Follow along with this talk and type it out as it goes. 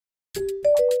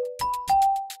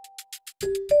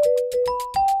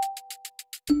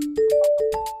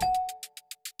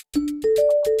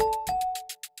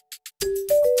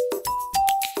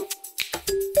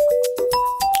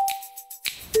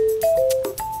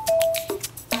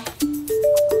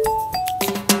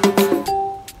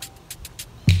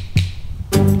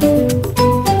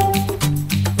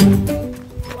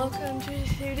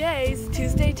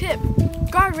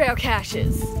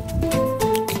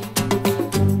caches.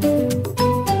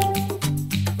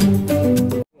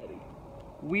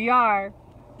 We are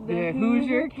the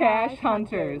Hoosier Cache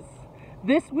Hunters.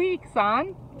 This week's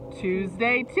on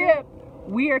Tuesday Tip,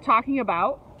 we are talking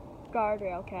about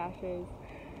Guardrail caches.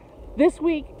 this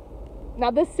week. Now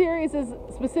this series is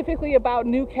specifically about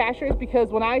new cachers because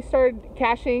when I started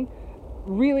caching,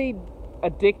 really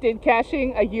addicted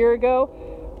caching a year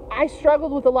ago, I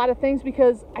struggled with a lot of things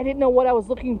because I didn't know what I was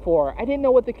looking for. I didn't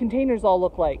know what the containers all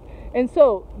look like. And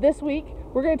so this week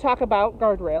we're going to talk about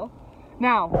Guardrail.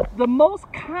 Now, the most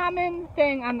common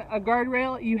thing on a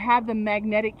Guardrail, you have the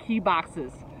magnetic key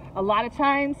boxes. A lot of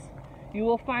times you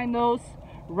will find those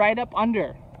right up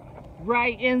under.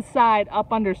 Right inside,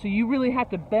 up under, so you really have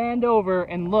to bend over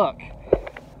and look.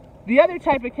 The other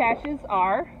type of caches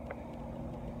are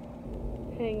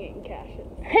Hanging caches.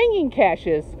 hanging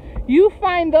caches. You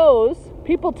find those,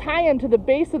 people tie them to the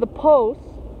base of the post,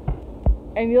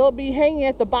 and you'll be hanging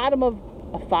at the bottom of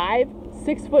a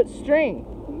 5-6 foot string.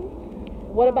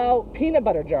 What about peanut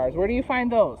butter jars? Where do you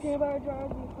find those? Peanut butter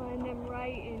jars, you find them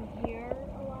right in here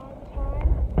a lot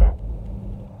of the time.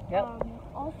 Yep.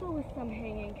 Also with some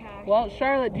hanging caches. Well,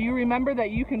 Charlotte, do you remember that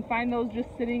you can find those just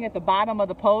sitting at the bottom of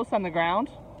the post on the ground?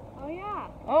 Oh yeah.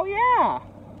 Oh yeah.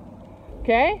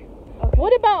 Okay.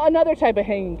 What about another type of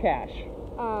hanging cache?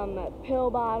 Pill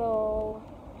bottle,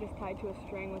 just tied to a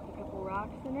string with a couple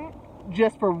rocks in it.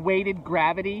 Just for weighted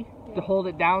gravity to hold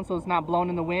it down so it's not blown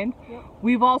in the wind. Yep.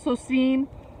 We've also seen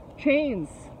chains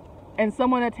and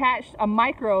someone attached a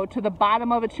micro to the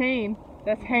bottom of a chain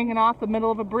that's hanging off the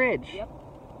middle of a bridge. Yep.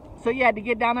 So you had to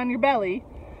get down on your belly.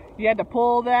 You had to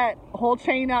pull that whole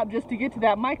chain up just to get to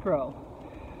that micro.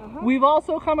 We've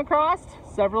also come across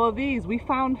several of these. We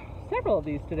found several of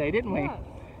these today, didn't we? Yes.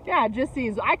 Yeah, just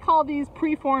these. I call these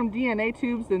preformed DNA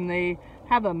tubes, and they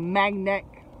have a magnet.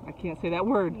 I can't say that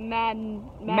word.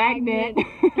 Magnet.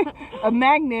 A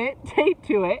magnet taped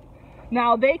to it.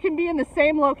 Now they can be in the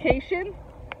same location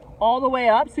all the way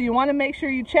up, so you want to make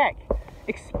sure you check.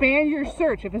 Expand your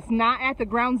search. If it's not at the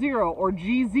ground zero or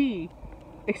GZ,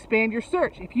 expand your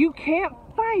search. If you can't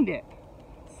find it,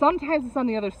 sometimes it's on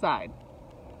the other side.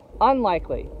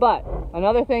 Unlikely. But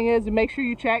another thing is to make sure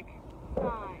you check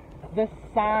the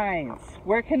signs.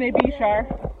 Where can they be, Char?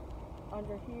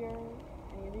 Under here,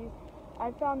 any of these.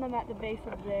 I found them at the base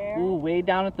of there. Ooh, way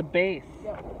down at the base.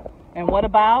 Yep. And what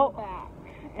about? Back.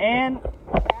 And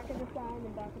Back of the sign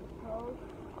and back of the post.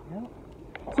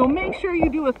 yep. So make sure you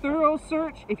do a thorough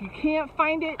search if you can't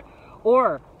find it,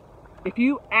 or if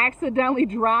you accidentally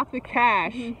drop the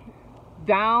cache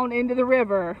down into the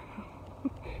river.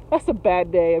 That's a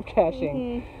bad day of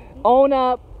caching. Own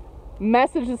up,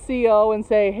 message the CO and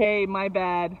say, hey, my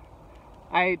bad.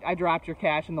 I dropped your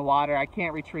cache in the water. I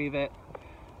can't retrieve it.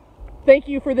 Thank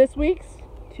you for this week's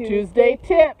Tuesday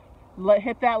Tip.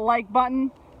 Hit that like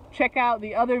button. Check out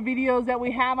the other videos that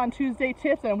we have on Tuesday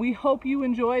Tips, and we hope you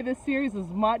enjoy this series as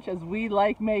much as we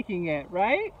like making it,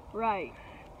 right? Right.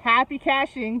 Happy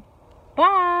caching.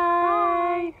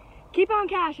 Bye. Keep on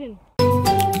caching.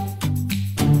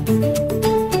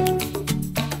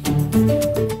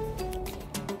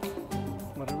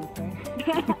 What are we saying?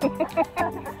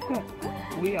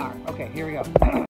 We are. Okay, here we go.